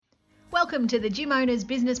Welcome to the Gym Owners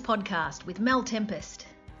Business Podcast with Mel Tempest.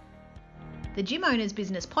 The Gym Owners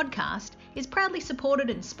Business Podcast is proudly supported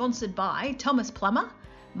and sponsored by Thomas Plummer,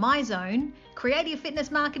 MyZone, Creative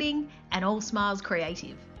Fitness Marketing, and All Smiles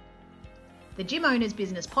Creative. The Gym Owners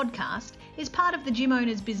Business Podcast is part of the Gym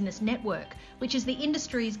Owners Business Network, which is the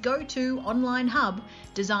industry's go-to online hub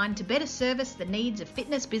designed to better service the needs of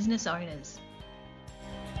fitness business owners.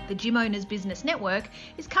 The Gym Owners Business Network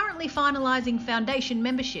is currently finalising foundation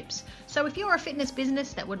memberships, so if you're a fitness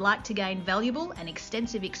business that would like to gain valuable and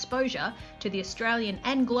extensive exposure to the Australian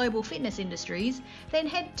and global fitness industries, then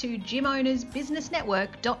head to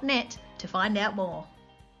gymownersbusinessnetwork.net to find out more.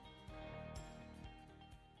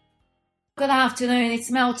 Good afternoon,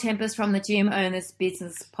 it's Mel Tempest from the Gym Owners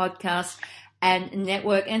Business Podcast and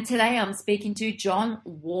Network, and today I'm speaking to John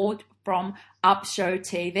Ward from Upshow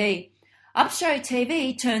TV. Upshow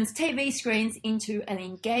TV turns TV screens into an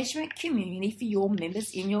engagement community for your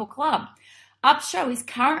members in your club. Upshow is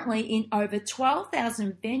currently in over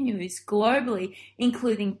 12,000 venues globally,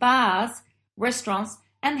 including bars, restaurants,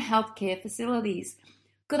 and healthcare facilities.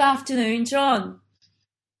 Good afternoon, John.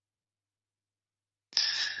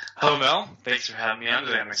 Hello, Mel. Thanks for having me on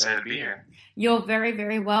today. I'm excited to be here. You're very,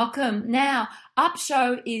 very welcome. Now,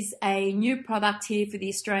 Upshow is a new product here for the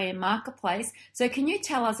Australian marketplace. So can you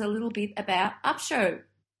tell us a little bit about Upshow?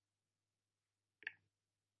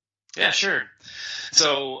 Yeah, sure.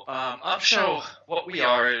 So Upshow, what we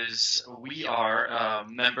are is we are a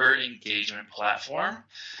member engagement platform.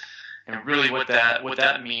 And really what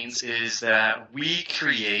that means is that we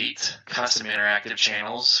create custom interactive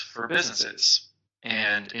channels for businesses.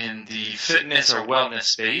 And in the fitness or wellness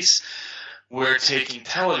space, we're taking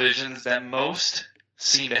televisions that most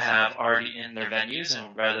seem to have already in their venues,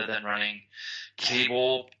 and rather than running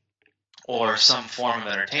cable or some form of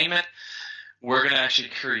entertainment, we're going to actually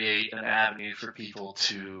create an avenue for people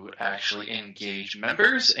to actually engage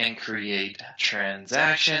members and create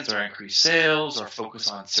transactions or increase sales or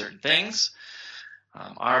focus on certain things.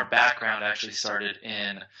 Our background actually started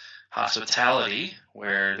in hospitality,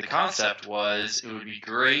 where the concept was it would be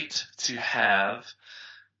great to have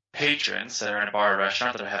patrons that are in a bar or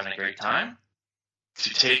restaurant that are having a great time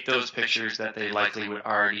to take those pictures that they likely would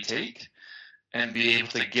already take and be able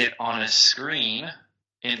to get on a screen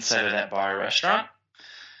inside of that bar or restaurant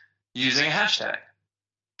using a hashtag.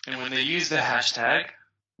 And when they use the hashtag,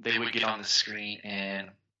 they would get on the screen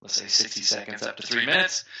in, let's say, 60 seconds up to 3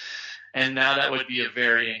 minutes. And now that would be a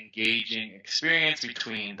very engaging experience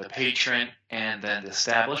between the patron and then the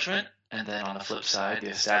establishment. And then on the flip side, the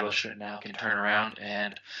establishment now can turn around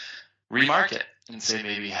and remarket and say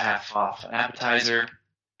maybe half off an appetizer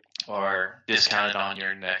or discounted on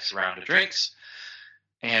your next round of drinks.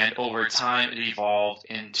 And over time, it evolved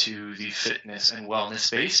into the fitness and wellness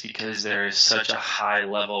space because there is such a high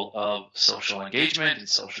level of social engagement and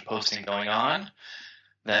social posting going on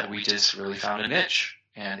that we just really found a niche.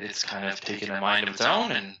 And it's kind of taken a mind of its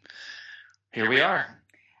own, and here we are.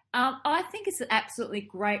 I think it's an absolutely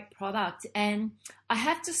great product, and I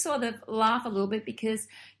have to sort of laugh a little bit because,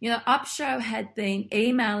 Upshow had been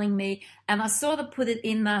emailing me, and I sort of put it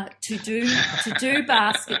in the to-do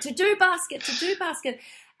basket,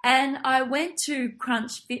 and I went to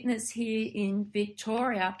Crunch Fitness here in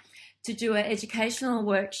Victoria to do an educational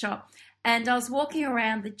workshop. And I was walking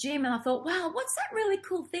around the gym and I thought, wow, what's that really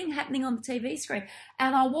cool thing happening on the TV screen?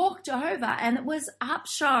 And I walked over and it was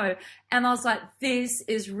Upshow. And I was like, this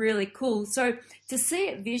is really cool. So to see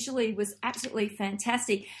it visually was absolutely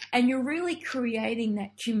fantastic. And you're really creating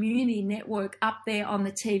that community network up there on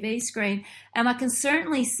the TV screen. And I can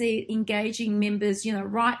certainly see it engaging members,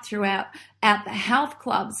 right throughout the health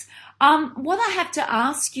clubs. What I have to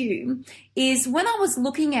ask you is when I was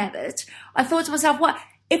looking at it, I thought to myself,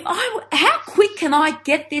 how quick can I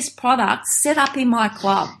get this product set up in my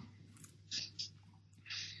club?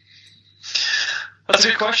 That's a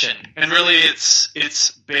good question. And really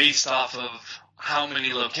it's based off of how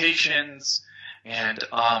many locations and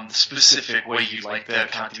the specific way you'd like the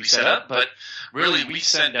account to be set up. But really we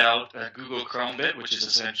send out a Google Chromebit, which is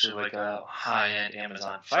essentially like a high-end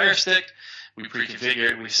Amazon Fire Stick. We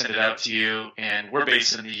pre-configure it, we send it out to you, and we're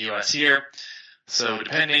based in the US here. So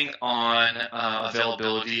depending on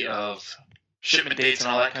availability of shipment dates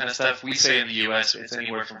and all that kind of stuff, we say in the U.S. it's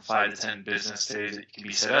anywhere from 5 to 10 business days that it can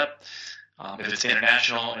be set up. If it's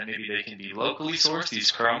international and maybe they can be locally sourced,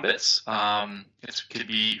 these Chromebits, it could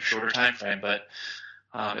be shorter time frame, but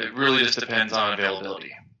it really just depends on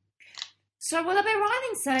availability. So would I be right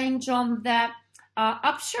in saying, John, that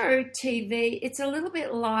Upshow TV, it's a little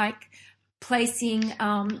bit like placing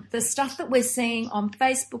the stuff that we're seeing on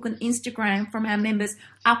Facebook and Instagram from our members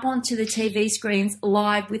up onto the TV screens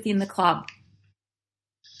live within the club?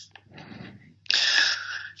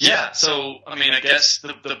 Yeah, so, I mean, I guess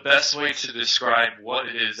the best way to describe what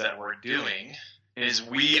it is that we're doing is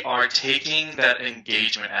we are taking that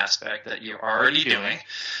engagement aspect that you're already doing,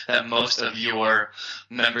 that most of your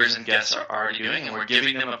members and guests are already doing, and we're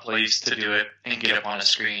giving them a place to do it and get up on a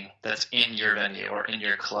screen that's in your venue or in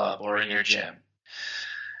your club or in your gym.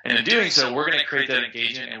 And in doing so, we're going to create that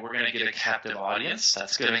engagement, and we're going to get a captive audience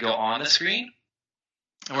that's going to go on the screen,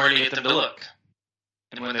 and we're going to get them to look.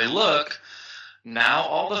 And when they look, now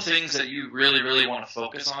all the things that you really, really want to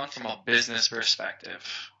focus on from a business perspective.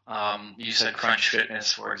 You said Crunch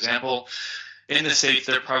Fitness, for example. In the States,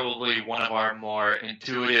 they're probably one of our more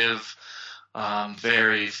intuitive,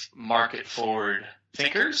 very market-forward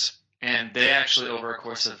thinkers. And they actually, over a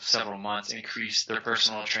course of several months, increased their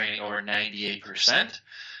personal training over 98%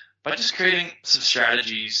 by just creating some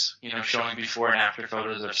strategies, showing before and after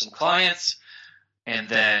photos of some clients, and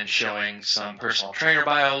then showing some personal trainer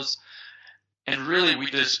bios. And really,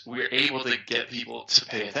 we're able to get people to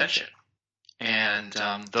pay attention. And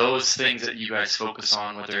those things that you guys focus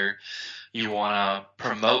on, whether you want to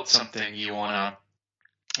promote something, you want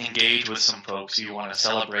to engage with some folks, you want to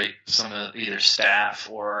celebrate some of either staff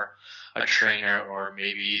or a trainer, or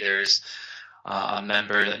maybe there's a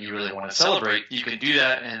member that you really want to celebrate, you can do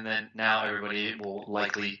that, and then now everybody will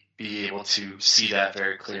likely be able to see that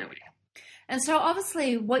very clearly. And so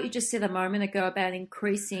obviously what you just said a moment ago about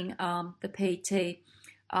increasing the PT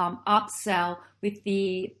upsell with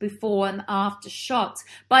the before and after shots,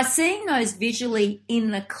 by seeing those visually in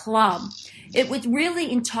the club, it would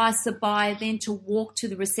really entice the buyer then to walk to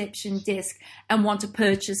the reception desk and want to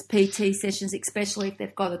purchase PT sessions, especially if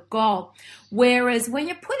they've got a goal. Whereas when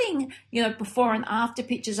you're putting, before and after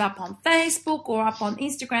pictures up on Facebook or up on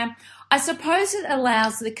Instagram, I suppose it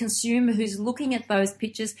allows the consumer who's looking at those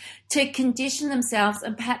pictures to condition themselves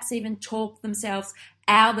and perhaps even talk themselves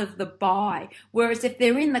out of the buy. Whereas if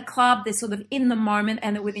they're in the club, they're sort of in the moment,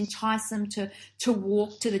 and it would entice them to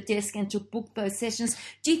walk to the desk and to book those sessions.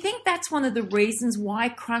 Do you think that's one of the reasons why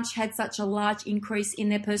Crunch had such a large increase in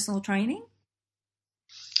their personal training?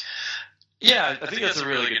 Yeah, I think that's a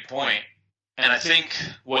really good point. And I think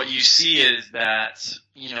what you see is that,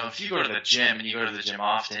 if you go to the gym and you go to the gym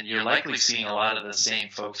often, you're likely seeing a lot of the same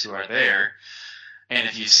folks who are there. And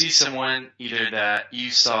if you see someone either that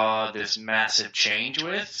you saw this massive change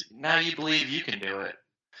with, now you believe you can do it.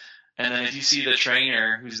 And then if you see the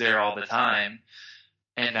trainer who's there all the time,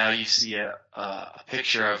 and now you see a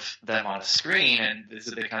picture of them on a screen, and this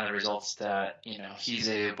is the kind of results that, he's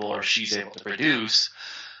able or she's able to produce,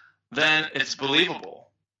 then it's believable.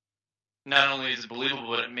 Not only is it believable,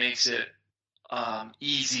 but it makes it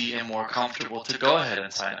easy and more comfortable to go ahead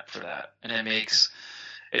and sign up for that. And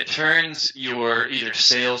it turns your either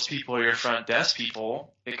salespeople or your front desk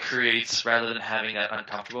people, it creates, rather than having that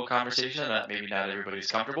uncomfortable conversation that maybe not everybody's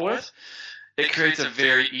comfortable with, it creates a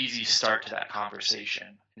very easy start to that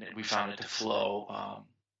conversation. And we found it to flow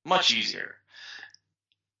much easier.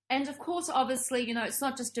 And of course, obviously, it's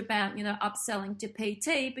not just about, upselling to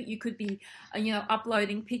PT, but you could be,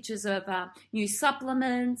 uploading pictures of new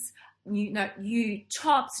supplements, new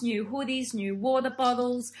tops, new hoodies, new water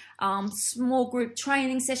bottles, small group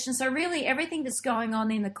training sessions. So really everything that's going on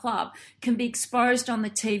in the club can be exposed on the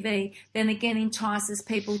TV, then again entices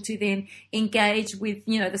people to then engage with,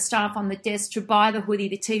 the staff on the desk to buy the hoodie,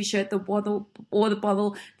 the t-shirt, the water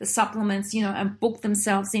bottle, the supplements, and book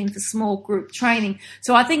themselves in for small group training.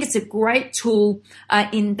 So I think it's a great tool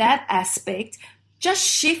in that aspect. Just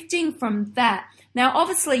shifting from that. Now,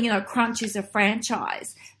 obviously, Crunch is a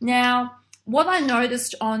franchise. Now, what I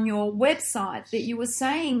noticed on your website that you were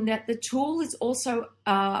saying that the tool is also,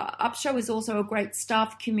 Upshow is also a great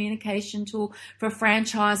staff communication tool for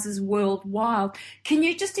franchises worldwide. Can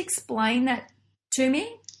you just explain that to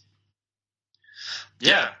me?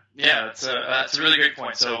 Yeah, that's a really great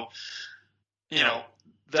point. So,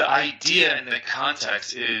 the idea and the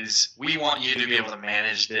context is we want you to be able to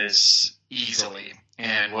manage this easily.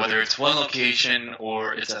 And whether it's one location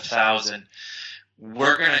or it's 1,000,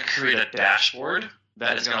 we're going to create a dashboard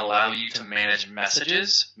that is going to allow you to manage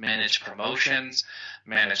messages, manage promotions,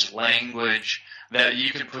 manage language that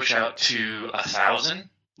you can push out to 1,000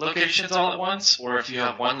 locations all at once. Or if you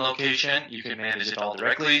have one location, you can manage it all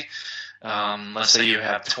directly. Let's say you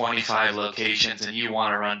have 25 locations and you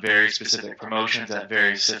want to run very specific promotions at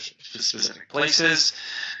very specific places.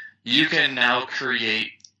 You can now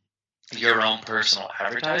create your own personal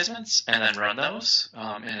advertisements and then run those.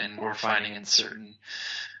 And we're finding in certain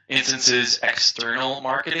instances, external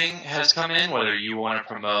marketing has come in, whether you want to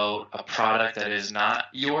promote a product that is not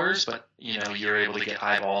yours, but you're able to get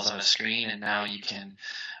eyeballs on a screen, and now you can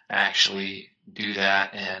actually do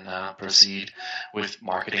that and proceed with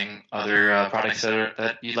marketing other products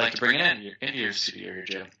that you'd like to bring into your studio or your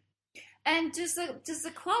gym. And does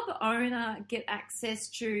the club owner get access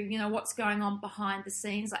to what's going on behind the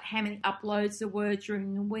scenes, like how many uploads there were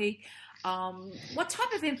during the week? What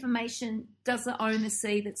type of information does the owner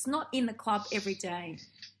see that's not in the club every day?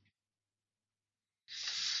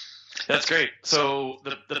 That's great. So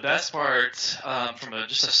the best part from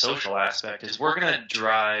just a social aspect is we're going to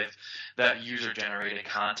drive that user-generated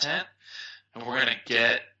content, and we're going to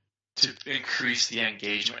get to increase the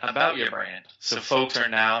engagement about your brand. So folks are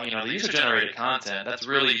now, the user-generated content, that's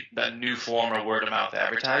really that new form of word-of-mouth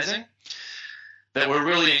advertising that we're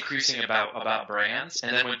really increasing about brands.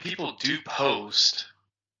 And then when people do post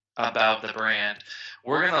about the brand,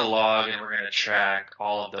 we're going to log and we're going to track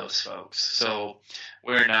all of those folks. So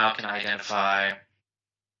we now can identify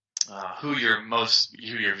who your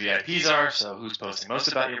VIPs are, so who's posting most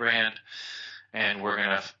about your brand, and we're going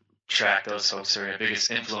to track those folks who are your biggest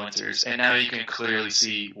influencers. And now you can clearly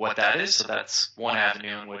see what that is. So that's one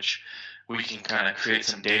avenue in which we can kind of create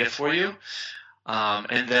some data for you.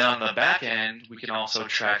 And then on the back end, we can also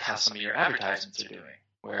track how some of your advertisements are doing,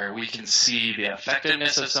 where we can see the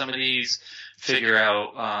effectiveness of some of these, figure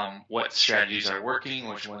out what strategies are working,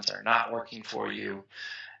 which ones are not working for you.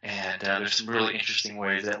 And there's some really interesting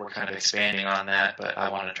ways that we're kind of expanding on that, but I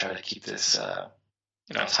want to try to keep this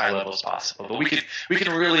as high level as possible. But we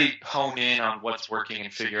can really hone in on what's working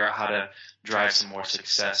and figure out how to drive some more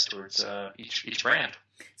success towards each brand.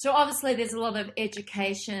 So obviously there's a lot of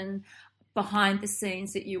education behind the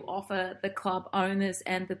scenes that you offer the club owners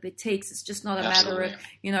and the boutiques. It's just not a matter of,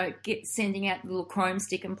 sending out the little Chrome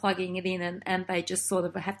stick and plugging it in and they just sort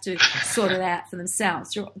of have to sort it out for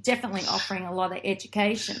themselves. You're definitely offering a lot of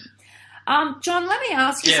education. John, let me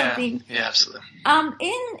ask you something. Yeah, absolutely.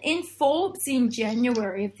 In Forbes in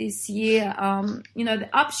January of this year, the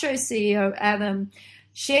Upshow CEO, Adam,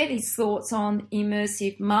 shared his thoughts on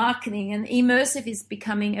immersive marketing, and immersive is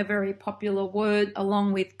becoming a very popular word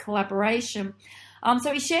along with collaboration.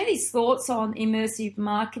 So he shared his thoughts on immersive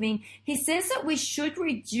marketing. He says that we should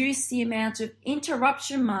reduce the amount of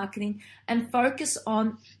interruption marketing and focus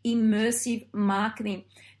on immersive marketing.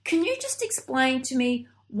 Can you just explain to me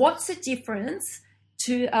what's the difference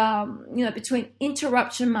to between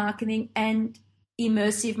interruption marketing and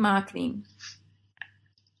immersive marketing?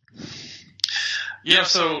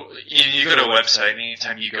 So you go to a website, and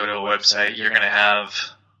anytime you go to a website, you're going to have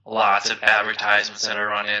lots of advertisements that are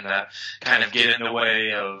running that kind of get in the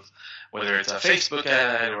way of whether it's a Facebook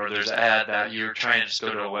ad or there's an ad that you're trying to just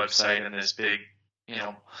go to a website and this big,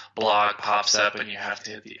 blog pops up and you have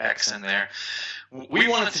to hit the X in there. We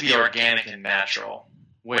want it to be organic and natural,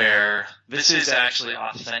 where this is actually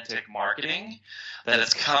authentic marketing, that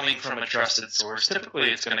it's coming from a trusted source.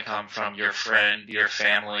 Typically, it's going to come from your friend, your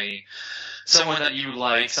family, someone that you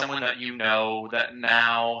like, someone that you know, that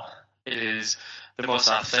now is the most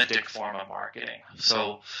authentic form of marketing.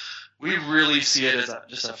 So we really see it as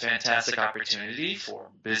just a fantastic opportunity for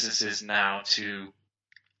businesses now to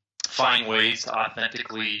find ways to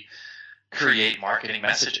authentically create marketing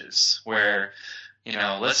messages where,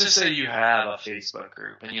 let's just say you have a Facebook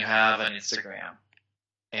group and you have an Instagram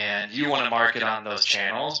and you want to market on those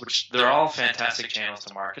channels, which they're all fantastic channels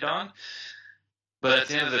to market on. But at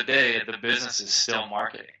the end of the day, the business is still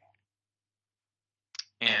marketing.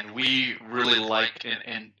 And we really like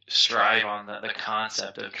and strive on the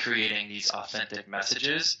concept of creating these authentic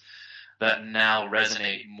messages that now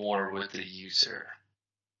resonate more with the user.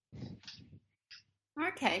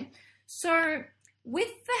 Okay. So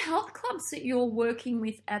with the health clubs that you're working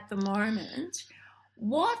with at the moment,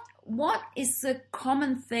 what is the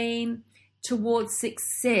common theme towards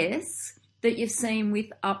success that you've seen with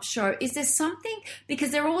Upshow? Is there something, because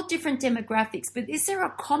they're all different demographics, but is there a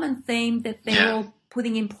common theme that they're all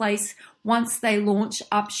putting in place once they launch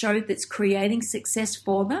Upshow that's creating success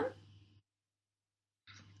for them?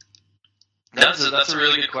 That's a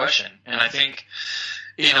really good question. And I think,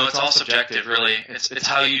 it's all subjective, really. It's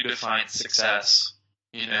how you define success.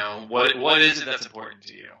 What is it that's important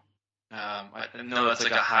to you? I know that's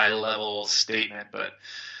like a high-level statement, but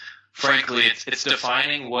frankly, it's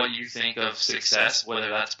defining what you think of success, whether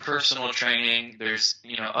that's personal training, there's,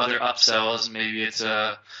 other upsells. Maybe it's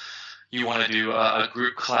you want to do a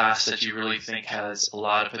group class that you really think has a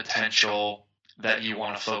lot of potential that you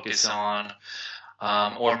want to focus on.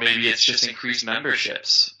 Or maybe it's just increased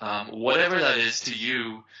memberships. Whatever that is to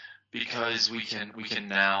you, because we can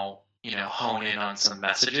now hone in on some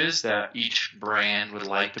messages that each brand would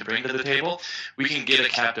like to bring to the table, we can get a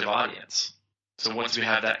captive audience. So once we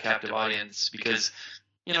have that captive audience, because,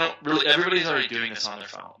 really everybody's already doing this on their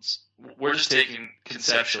phones. We're just taking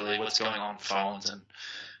conceptually what's going on phones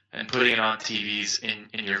and putting it on TVs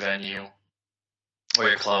in your venue or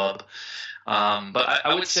your club. But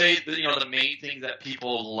I would say that, the main thing that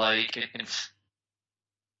people like and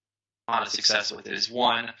a lot of success with is,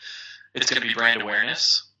 one, it's going to be brand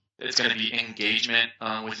awareness. It's going to be engagement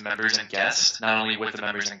with members and guests, not only with the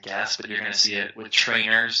members and guests, but you're going to see it with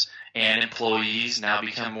trainers and employees now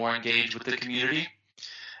become more engaged with the community.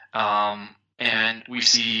 And we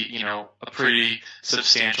see, a pretty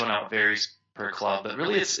substantial amount, varies per club, but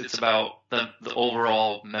really it's about the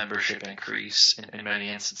overall membership increase in many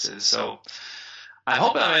instances. So I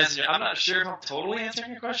hope I'm answering. I'm not sure if I'm totally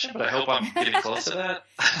answering your question, but I hope I'm getting close to that.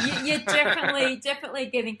 You're definitely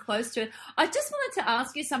getting close to it. I just wanted to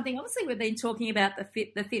ask you something. Obviously, we've been talking about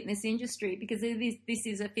the fitness industry because this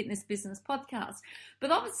is a fitness business podcast.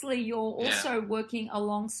 But obviously, you're also working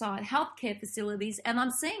alongside healthcare facilities, and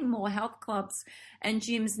I'm seeing more health clubs and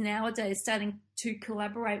gyms nowadays starting to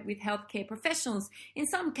collaborate with healthcare professionals. In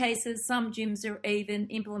some cases, some gyms are even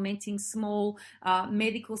implementing small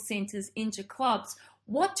medical centres into clubs.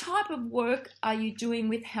 What type of work are you doing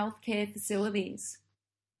with healthcare facilities?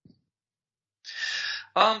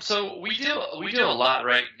 So we do a lot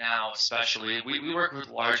right now, especially. We work with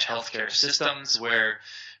large healthcare systems where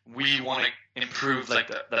we want to improve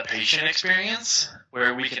the patient experience,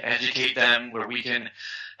 where we can educate them, where we can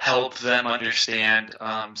help them understand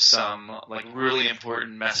some really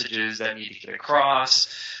important messages that need to get across.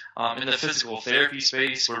 In the physical therapy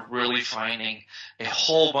space, we're really finding a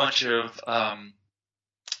whole bunch of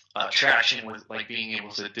traction with being able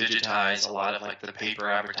to digitize a lot of the paper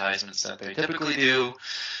advertisements that they typically do,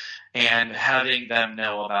 and having them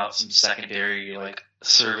know about some secondary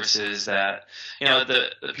services that the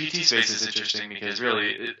PT space is interesting because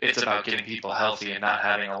really it's about getting people healthy and not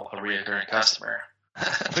having a reoccurring customer,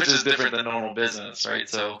 which is different than normal business, right?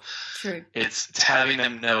 So True. It's having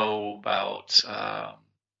them know about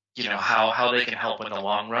how they can help in the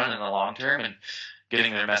long run, in the long term, and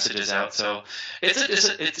getting their messages out. So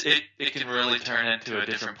it can really turn into a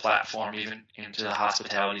different platform, even into the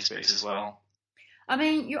hospitality space as well. I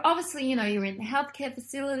mean, you're obviously, you're in healthcare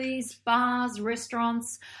facilities, bars,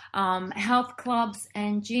 restaurants, health clubs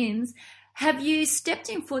and gyms. Have you stepped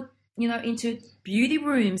in foot, into beauty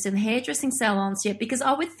rooms and hairdressing salons yet? Because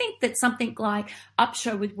I would think that something like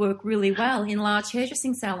Upshow would work really well in large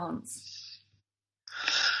hairdressing salons.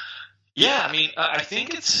 Yeah, I mean, I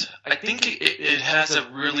think it has a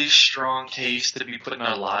really strong case to be put in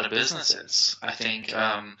a lot of businesses. I think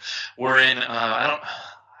we're in.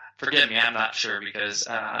 Forgive me, I'm not sure because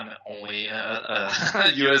I'm only a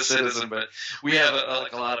U.S. citizen, but we have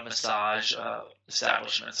a lot of massage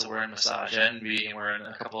establishments. So we're in Massage Envy, and we're in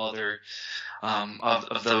a couple other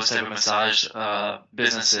of those type of massage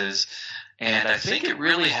businesses. And I think it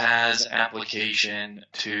really has application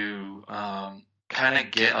to kind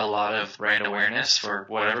of get a lot of brand awareness for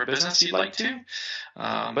whatever business you'd like to.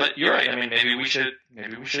 But you're right. I mean, maybe we should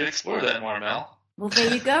explore that more, Mel. Well,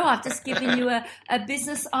 there you go. I've just given you a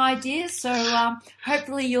business idea, so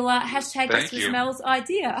hopefully you'll hashtag this was Mel's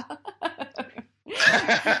idea.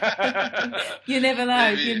 You never know.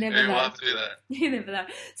 You never know. We'll have to do that. You never know.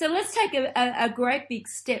 So let's take a great big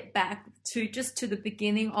step back to the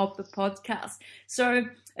beginning of the podcast. So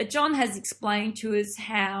John has explained to us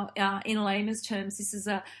how, in layman's terms, this is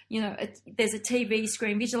there's a TV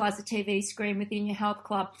screen. Visualize a TV screen within your health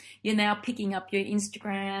club. You're now picking up your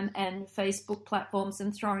Instagram and Facebook platforms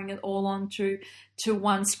and throwing it all onto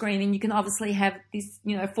one screen, and you can obviously have this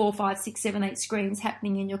 4, 5, 6, 7, 8 screens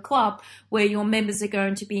happening in your club where your members are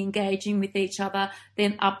going to be engaging with each other,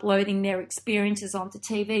 then uploading their experiences onto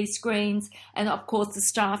TV screens, and of course the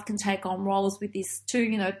staff can take on roles with this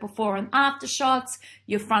too, before and after shots.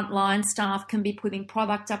 Your frontline staff can be putting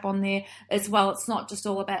product up on there as well. It's not just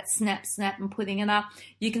all about snap and putting it up.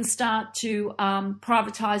 You can start to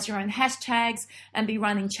privatize your own hashtags and be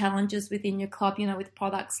running challenges within your club, with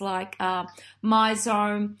products like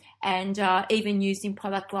MyZone, and even using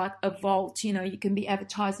product like Evolt. You can be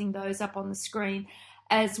advertising those up on the screen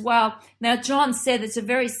as well. Now, John said it's a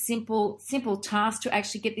very simple task to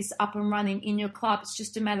actually get this up and running in your club. It's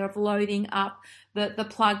just a matter of loading up the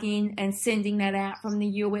plug-in and sending that out from the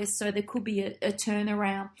US. So there could be a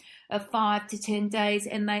turnaround of 5 to 10 days,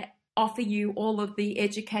 and they offer you all of the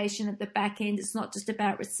education at the back end. It's not just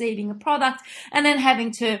about receiving a product and then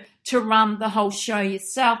having to run the whole show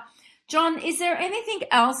yourself. John, is there anything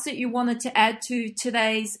else that you wanted to add to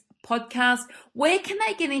today's podcast. Where can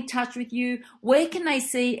they get in touch with you? Where can they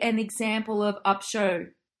see an example of Upshow?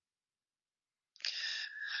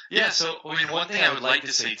 Yeah, so I mean, one thing I would like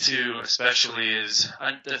to say too, especially is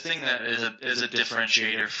the thing that is a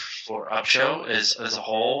differentiator for Upshow as a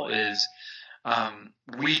whole is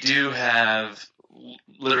we do have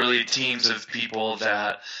literally teams of people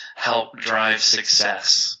that help drive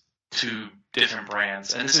success to different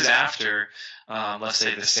brands, and this is after, let's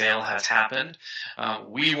say, the sale has happened.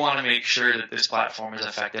 We want to make sure that this platform is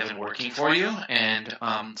effective and working for you, and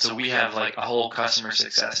so we have like a whole customer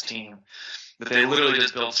success team that they literally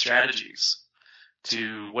just build strategies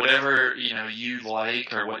to whatever you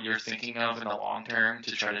like or what you're thinking of in the long term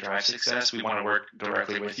to try to drive success. We want to work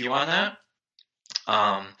directly with you on that.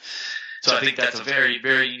 So I think that's a very,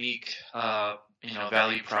 very unique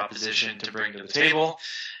value proposition to bring to the table.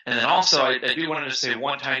 And then also I do want to just say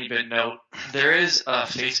one tiny bit note. There is a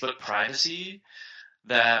Facebook privacy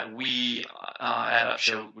that we at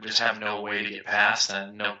Upshow just have no way to get past,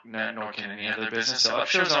 and nor can any other business. So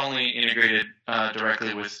Upshow is only integrated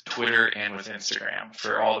directly with Twitter and with Instagram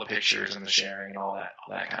for all the pictures and the sharing and all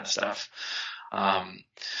that kind of stuff.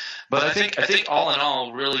 But I think all in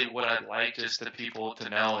all, really what I'd like is the people to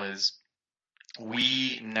know is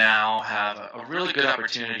we now have a really good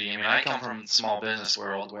opportunity. I mean, I come from the small business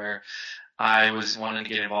world where I was wanting to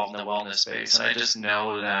get involved in the wellness space, and I just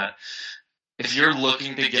know that if you're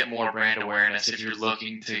looking to get more brand awareness, if you're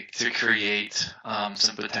looking to create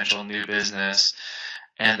some potential new business,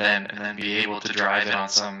 and then be able to drive it on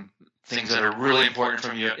some things that are really important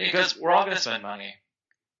from you, because we're all going to spend money.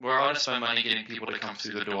 We're all going to spend money getting people to come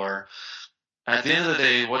through the door. At the end of the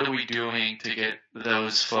day, what are we doing to get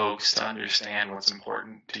those folks to understand what's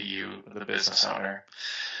important to you, the business owner?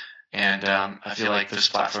 And I feel like this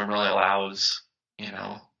platform really allows,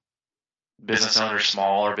 business owners,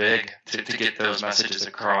 small or big, to get those messages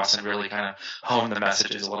across and really kind of hone the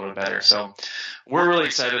messages a little bit better. So we're really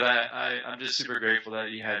excited. I'm just super grateful that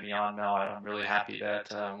you had me on, Mel. I'm really happy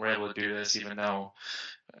that we're able to do this, even though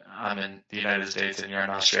I'm in the United States and you're in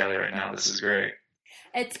Australia right now. This is great.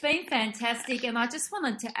 It's been fantastic. And I just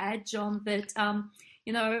wanted to add, John, that,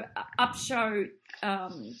 Upshow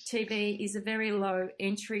TV is a very low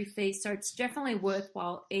entry fee, so it's definitely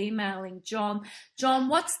worthwhile emailing John. John,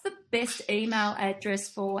 what's the best email address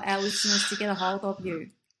for our listeners to get a hold of you?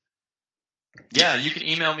 Yeah, you can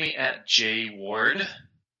email me at jward,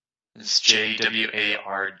 it's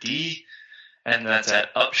JWARD, and that's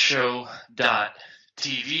at upshow.tv.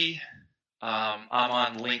 I'm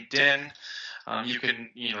on LinkedIn. You can,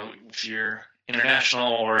 if you're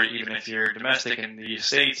international or even if you're domestic in the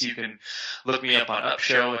States, you can look me up on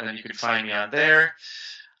Upshow, and then you can find me on there.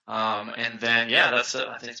 And then, I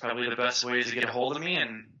think it's probably the best way to get a hold of me,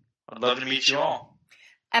 and I'd love to meet you all.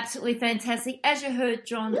 Absolutely fantastic. As you heard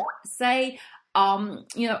John say,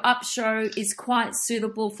 Upshow is quite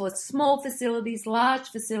suitable for small facilities, large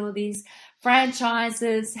facilities,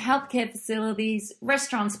 franchises, healthcare facilities,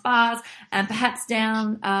 restaurants, bars, and perhaps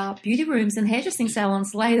down beauty rooms and hairdressing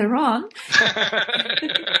salons later on.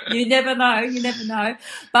 You never know.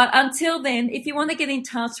 But until then, if you want to get in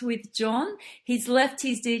touch with John, he's left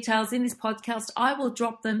his details in this podcast. I will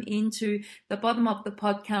drop them into the bottom of the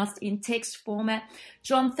podcast in text format.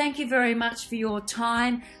 John, thank you very much for your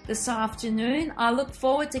time this afternoon. I look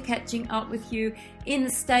forward to catching up with you in the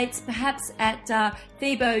States, perhaps at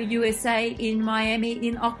FIBO USA in Miami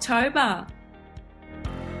in October.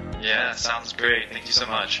 Yeah, sounds great. Thank you so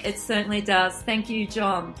much. It certainly does. Thank you,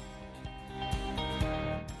 John.